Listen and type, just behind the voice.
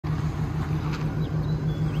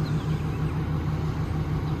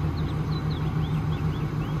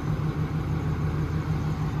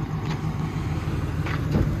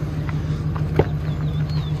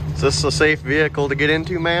Is this a safe vehicle to get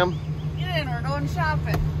into, ma'am? Get in, we're going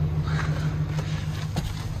shopping.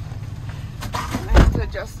 I have to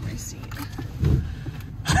adjust my seat.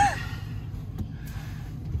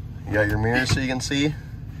 You got your mirror so you can see?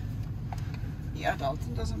 Yeah,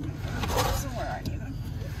 Dalton doesn't where I need him.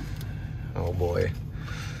 Oh boy.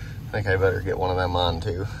 I think I better get one of them on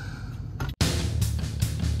too.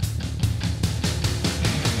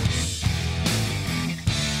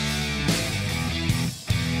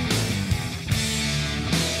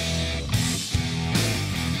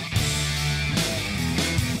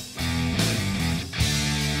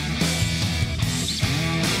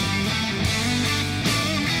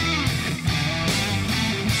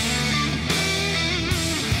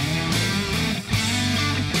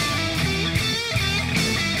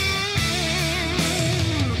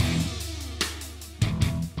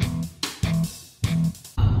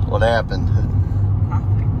 What happened?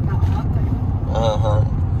 Nothing. Uh-huh.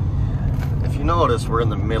 If you notice, we're in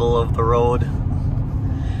the middle of the road.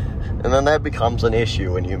 And then that becomes an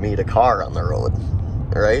issue when you meet a car on the road.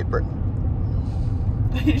 Right?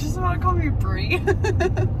 You just want to call me Bree?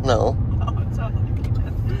 No. Oh, it's not like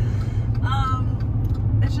that.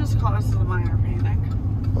 It just causes a minor panic.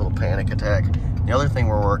 A little panic attack. The other thing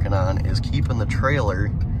we're working on is keeping the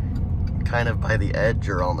trailer kind of by the edge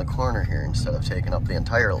around the corner here instead of taking up the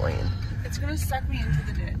entire lane. It's gonna suck me into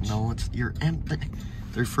the ditch. No, you're empty.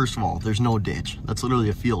 First of all, there's no ditch. That's literally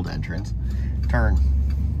a field entrance. Turn.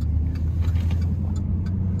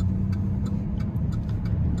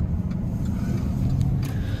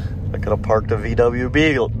 I could have parked a VW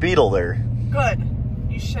Beetle there. Good.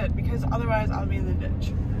 You should, because otherwise I'll be in the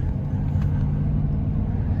ditch.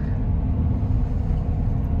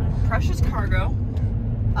 Precious cargo.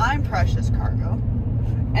 I'm precious cargo.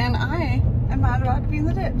 And I am not about to be in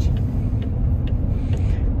the ditch.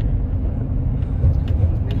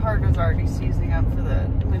 My heart is already seizing up for the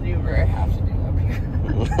maneuver I have to do up here.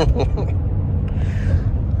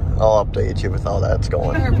 I'll update you with how that's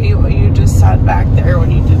going. Can I repeat what you just said back there when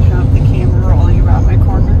you didn't have the camera rolling around my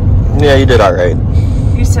corner? Yeah, you did all right.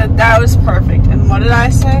 You said that was perfect. And what did I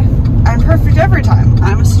say? I'm perfect every time.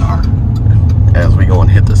 I'm a star. As we go and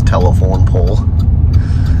hit this telephone pole.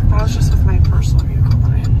 That was just with my personal vehicle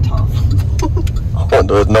that I had a telephone. Oh,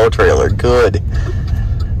 with no trailer. Good.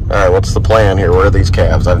 All right, what's the plan here? Where are these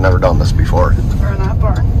calves? I've never done this before. They're in that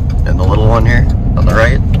barn. And the little one here on the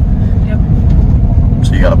right? Yep.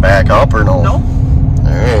 So you got to back up or no? Nope.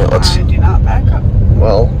 All right, let's... I do not back up.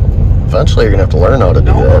 Well, eventually you're going to have to learn how to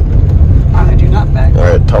do that. I do not back up. All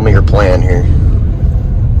right, tell me your plan here.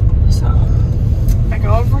 So, I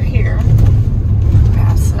go over here,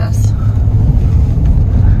 past this.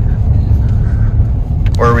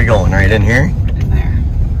 Where are we going? Right in here? In there.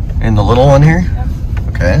 In the little one here? Yep.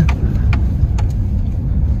 Okay.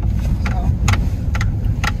 So,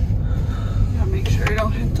 gotta make sure I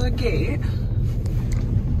don't hit the gate.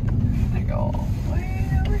 I go all the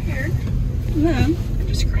way over here, and then I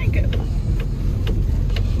just crank it.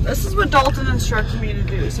 This is what Dalton instructed me to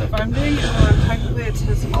do, so if I'm doing it wrong, technically it's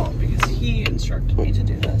his fault because he instructed me to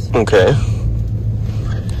do this. Okay.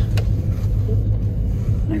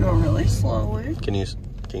 I go really slowly. Can you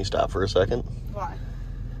stop for a second? Why?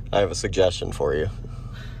 I have a suggestion for you.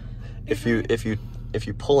 If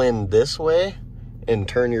you pull in this way and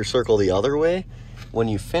turn your circle the other way, when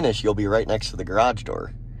you finish, you'll be right next to the garage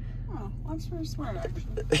door. Oh, that's very smart,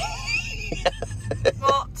 actually.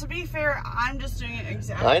 Well, to be fair, I'm just doing it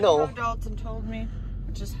exactly how Dalton told me,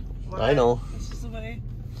 which is what I know. This is the way.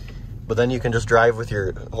 But then you can just drive with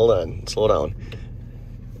your... Hold on, slow down.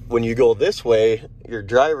 When you go this way, your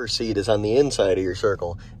driver's seat is on the inside of your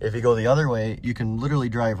circle. If you go the other way, you can literally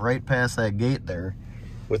drive right past that gate there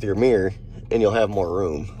with your mirror, and you'll have more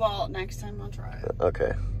room. Well, next time I'll try it.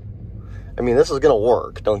 Okay. I mean, this is going to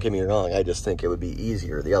work. Don't get me wrong. I just think it would be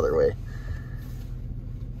easier the other way.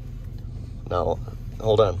 Now,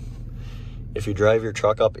 hold on. If you drive your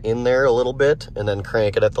truck up in there a little bit and then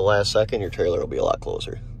crank it at the last second, your trailer will be a lot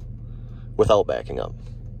closer without backing up.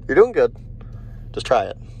 You're doing good. Just try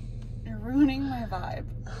it. You're ruining my vibe.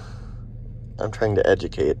 I'm trying to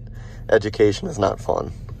educate. Education is not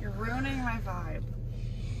fun. You're ruining my vibe.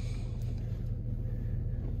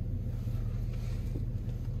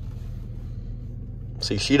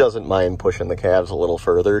 See, she doesn't mind pushing the calves a little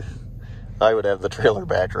further. I would have the trailer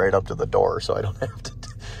backed right up to the door so I don't have to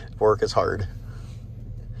work as hard.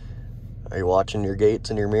 Are you watching your gates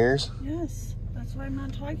and your mirrors? Yes, that's why I'm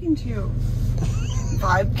not talking to you.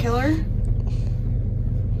 Vibe killer.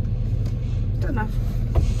 Good enough.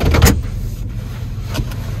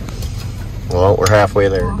 Well, we're halfway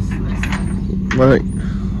there. Why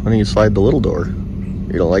don't you slide the little door?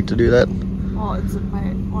 You don't like to do that? Well, it's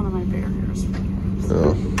one of my barriers for calves.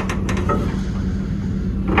 Oh.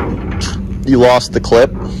 You lost the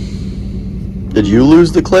clip? Did you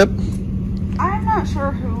lose the clip? I'm not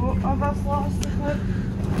sure who of us lost the clip.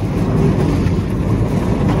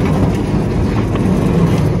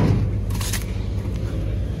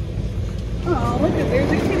 Oh, look at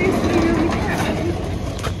there's a kitty sitting on the cat.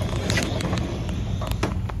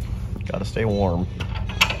 Gotta stay warm.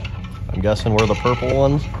 I'm guessing we're the purple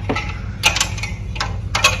ones.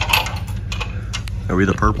 Are we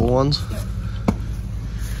the purple ones? Yep.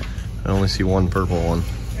 I only see one purple one.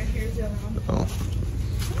 Right here's the other one. Oh.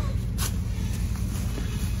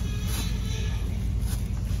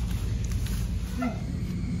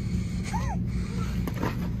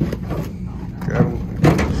 Grab him.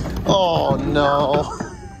 Oh no.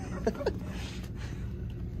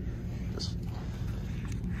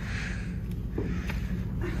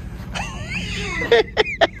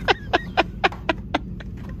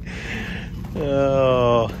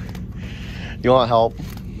 Oh. You want help?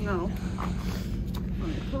 No. Let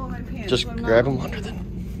me pull my pants. Just grab him under the...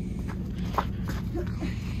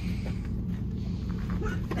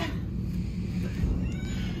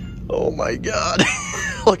 Oh my God.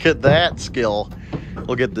 Look at that skill.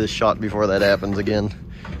 We'll get this shot before that happens again.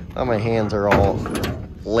 Now my hands are all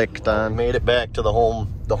licked on. Made it back to the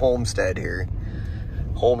homestead here.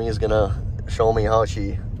 Homie is gonna show me how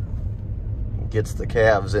she gets the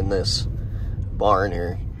calves in this barn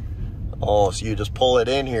here. Oh, so you just pull it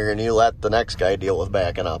in here and you let the next guy deal with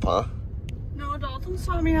backing up, huh? No, Dalton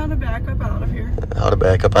taught me how to back up out of here. How to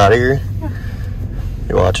back up out of here? Yeah.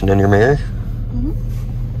 You watching in your mirror? Mm-hmm.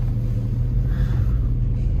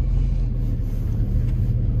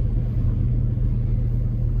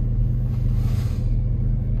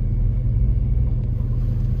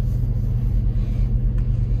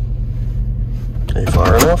 Are you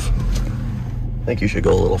far enough? I think you should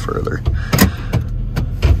go a little further.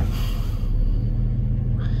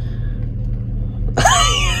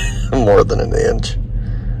 More than an inch.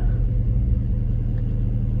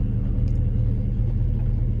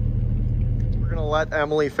 We're gonna let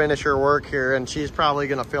Emily finish her work here, and she's probably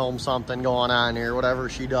gonna film something going on here, whatever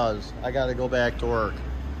she does. I gotta go back to work.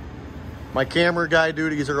 My camera guy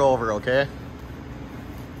duties are over, okay?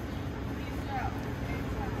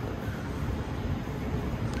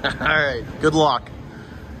 All right, good luck.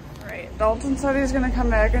 Right, Dalton said he's gonna come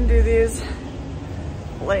back and do these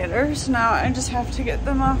later, so now I just have to get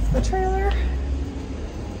them off the trailer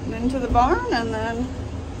and into the barn, and then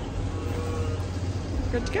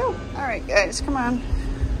we're good to go. All right, guys, come on.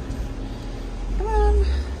 Come on.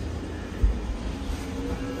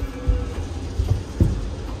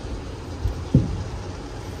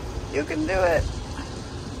 You can do it.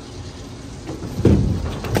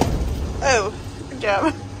 Oh, good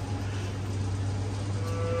job.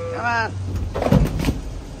 Come on.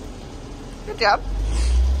 Good job.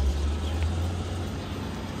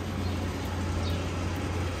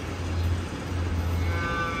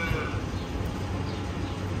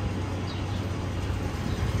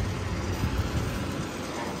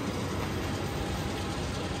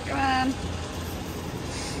 Come on.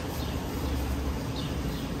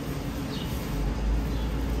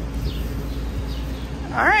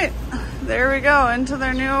 All right, there we go, into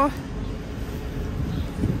their new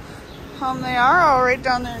home they are. I'll write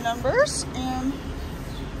down their numbers and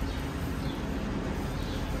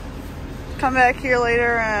come back here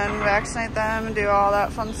later and vaccinate them and do all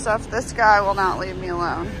that fun stuff. This guy will not leave me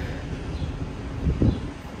alone.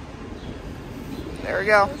 There we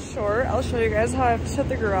go. Short. I'll show you guys how I have to shut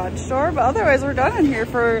the garage door, but otherwise we're done in here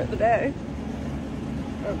for the day.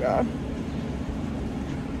 Oh God.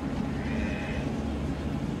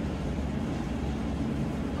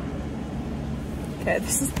 Okay,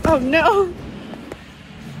 this is, oh no.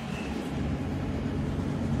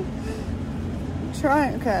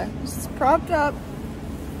 Try, okay, this is propped up.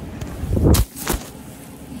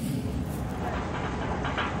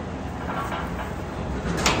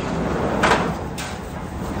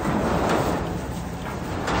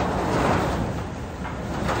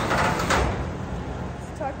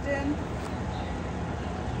 It's tucked in.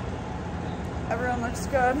 Everyone looks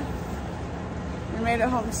good. We made it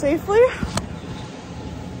home safely.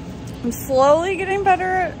 I'm slowly getting better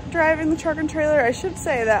at driving the truck and trailer. I should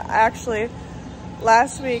say that actually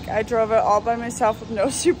last week I drove it all by myself with no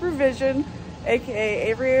supervision, aka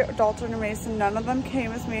Avery, Dalton, and Mason. None of them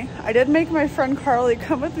came with me. I did make my friend Carly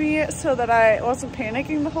come with me so that I wasn't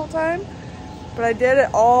panicking the whole time, but I did it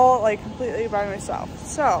all like completely by myself.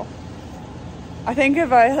 So I think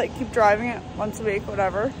if I like keep driving it once a week,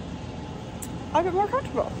 whatever, I'll get more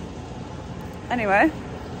comfortable. Anyway.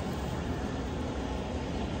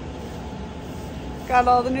 Got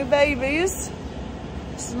all the new babies.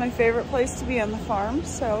 This is my favorite place to be on the farm,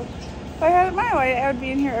 so if I had it my way, I would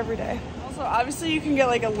be in here every day. Also, obviously you can get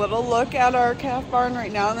like a little look at our calf barn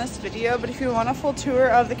right now in this video, but if you want a full tour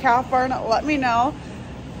of the calf barn, let me know.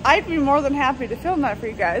 I'd be more than happy to film that for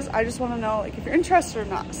you guys. I just want to know like if you're interested or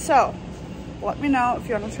not. So let me know if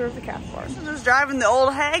you want a tour of the calf barn. I'm just driving the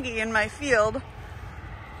old Haggy in my field,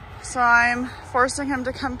 so I'm forcing him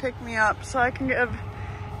to come pick me up so I can give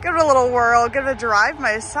it a little whirl, give it a drive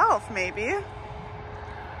myself maybe.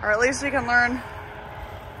 Or at least we can learn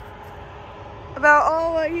about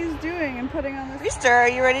all what he's doing and putting on this. Easter, are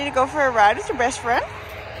you ready to go for a ride with your best friend?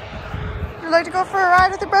 You'd like to go for a ride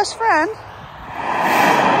with your best friend?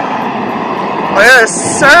 Look at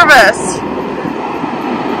this service.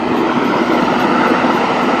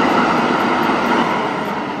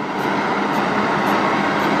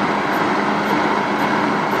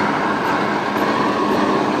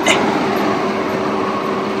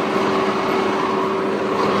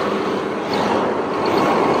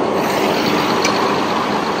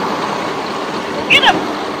 Get him!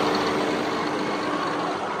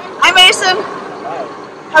 Hi, Mason. Hi.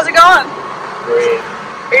 How's it going? Great.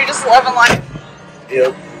 Are you just loving life?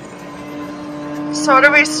 Yep. So what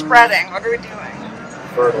are we spreading? What are we doing?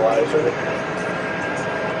 Fertilizer.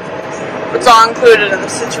 It's all included in the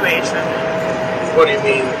situation. What do you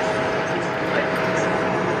mean?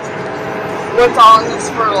 What's all in this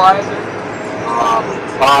fertilizer?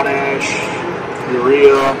 Potash,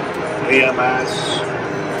 urea, AMS.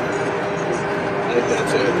 I think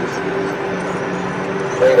that's it.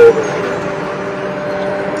 Right over there.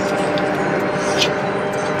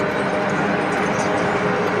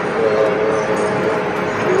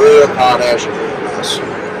 Urea, potash, and AMS.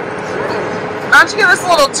 Why don't you give us a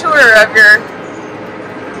little tour of your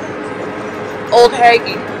old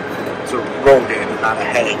Haggy? It's a Rotator, not a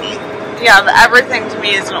Haggy. Yeah, but everything to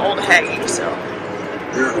me is an old Haggy, so.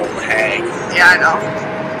 You're an old hag. Yeah, I know.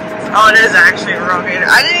 Oh, it is actually a Rotator.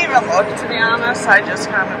 I didn't even look, to be honest. I just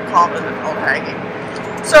kind of called it an old Haggy.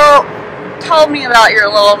 So, tell me about your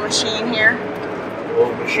little machine here.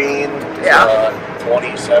 Little machine. Yeah.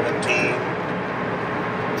 2017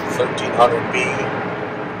 1300B.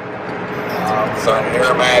 It's an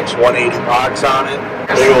Air Max 180 box on it.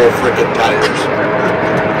 Big old freaking tires.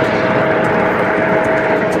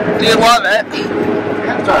 Do you love it?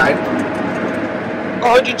 Yeah, it's alright.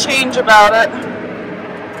 What would you change about it?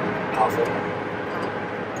 Nothing.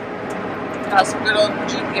 Got some good old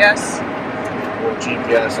GPS. Little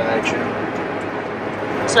GPS action.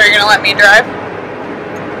 So you're gonna let me drive?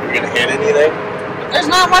 You're gonna hit anything? There's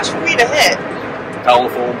not much for me to hit.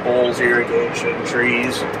 Telephone poles, irrigation,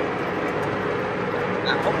 trees,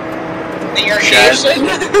 No. The irrigation.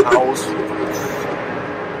 sheds, house.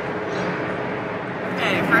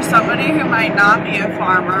 Okay, for somebody who might not be a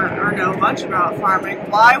farmer or know much about farming,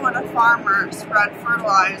 why would a farmer spread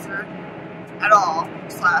fertilizer at all,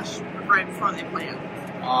 / right before they plant?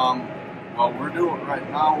 Well, we're doing right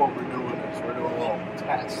now. What we're doing is we're doing a little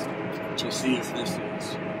test to see if this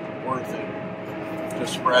is worth it to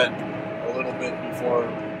spread a little bit before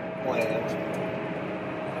plant.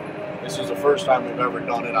 This is the first time we've ever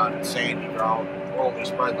done it on sandy ground. We're only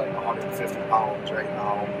spread like 150 pounds right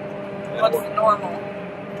now. And What's normal?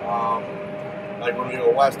 Like when we go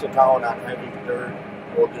west of town on heavy dirt,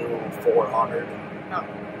 we'll do 400. Oh.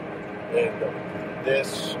 And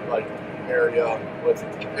this like area with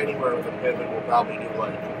anywhere with a pivot, we'll probably do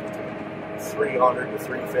like 300 to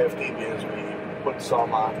 350 because we put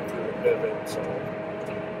some on through the pivot. So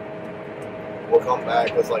we'll come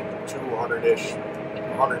back with like 200-ish,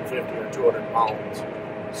 150 or 200 pounds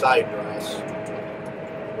side dress.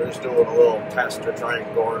 We're just doing a little test to try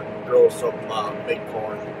and grow some big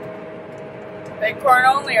corn. Big corn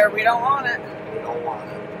only, or we don't want it. We don't want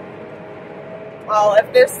it. Well,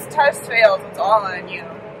 if this test fails, it's all on you.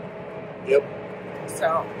 Yep.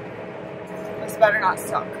 So, this better not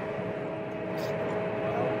suck.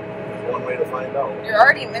 Well, one way to find out. You're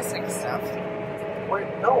already missing stuff. Wait,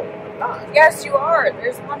 no, I'm not. Yes, you are.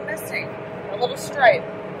 There's one missing. A little stripe.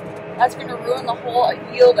 That's going to ruin the whole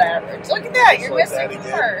yield average. Look at that. You're Just like missing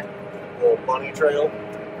that more. Little bunny trail.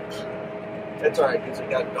 It's alright because it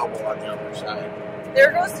got double on the other side.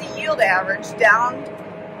 There goes the yield average down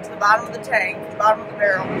to the bottom of the tank, the bottom of the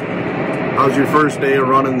barrel. How's your first day of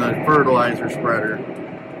running the fertilizer spreader?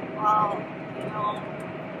 Wow, you know,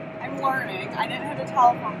 I'm learning. I didn't have a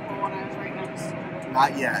telephone pole when I was right next to it.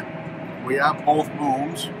 Not yet. We have both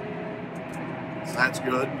booms. So that's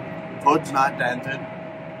good. Hood's not dented.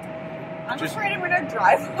 I'm just afraid I'm going to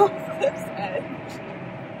drive off this edge.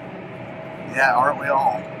 Yeah, aren't we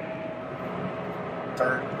all?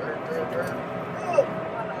 Turn, turn, turn, turn. Oh,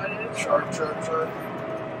 Sharp, sharp, sharp.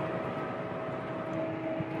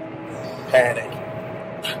 Panic.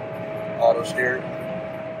 Auto steer.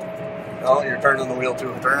 Oh, you're turning the wheel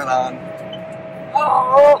too. Turn it on.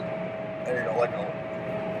 oh. There you go, let go.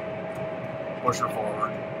 Push her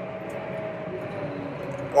forward.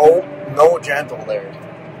 Oh, no gentle there.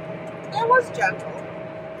 That was gentle.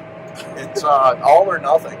 It's all or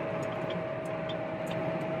nothing.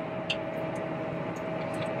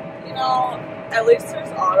 You know, at least there's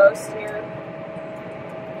auto steer.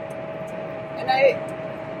 And I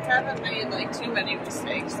haven't made like too many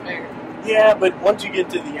mistakes there. Yeah, but once you get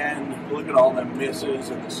to the end, look at all them misses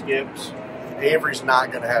and the skips. Avery's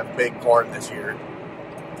not going to have big corn this year.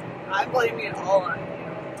 I'm blaming it all on you.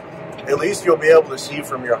 At least you'll be able to see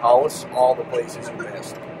from your house all the places you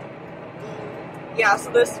missed. Yeah,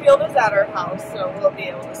 so this field is at our house, so we'll be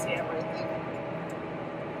able to see everything.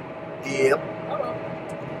 Yep. Oh,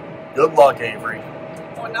 Good luck, Avery.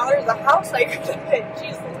 well, now there's a house I could hit.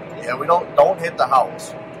 Jeez Louise. Yeah, we don't hit the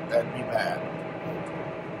house. That'd be bad.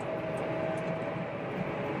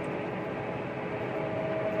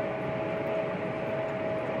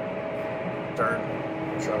 Turn.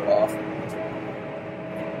 Shut it off.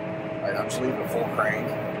 Alright, I'm just leaving it full crank.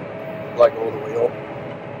 Let go of the wheel.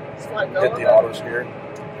 Just let go Hit of the it. auto steer.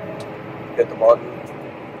 Hit the button.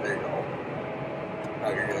 There you go. Now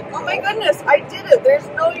you're good. Oh my goodness, I did it. There's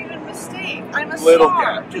no even mistake. I'm a Little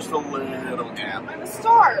star. gap. Just a little gap. I'm a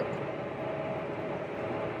star.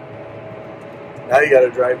 Now you gotta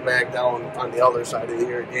drive back down on the other side of the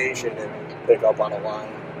irrigation and pick up on a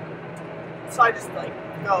line. So I just like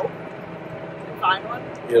go and find one.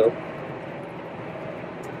 Yep.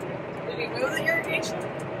 Did you move the irrigation?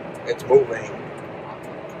 It's moving.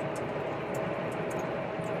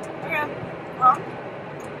 Okay. Well,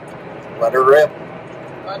 Let her rip.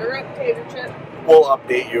 let her rip, tater chip. We'll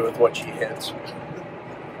update you with what she hits.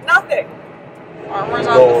 Nothing. Farmer's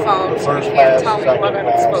on So, the phone, the so first he can't pass, tell me second what I'm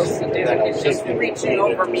pass, supposed to do. then a He's just 60 reaching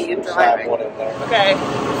over me and slap driving. one in there. Okay,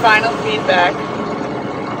 final feedback.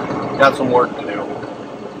 Got some work to do.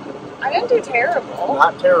 I didn't do terrible.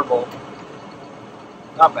 Not terrible.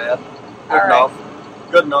 Not bad. Good All right.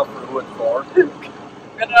 enough. Good enough for who it's for.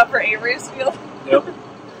 Good enough for Avery's field? Yep.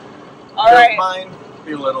 All right. Mine,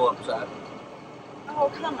 be a little upset.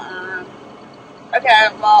 Oh, come on. Okay,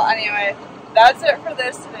 well, anyway, that's it for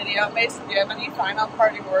this video. Mason, do you have any final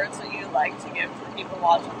party words that you'd like to give to the people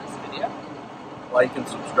watching this video? Like and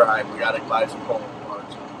subscribe. We gotta buy some pulling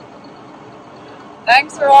parts.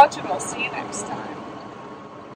 Thanks for watching. We'll see you next time.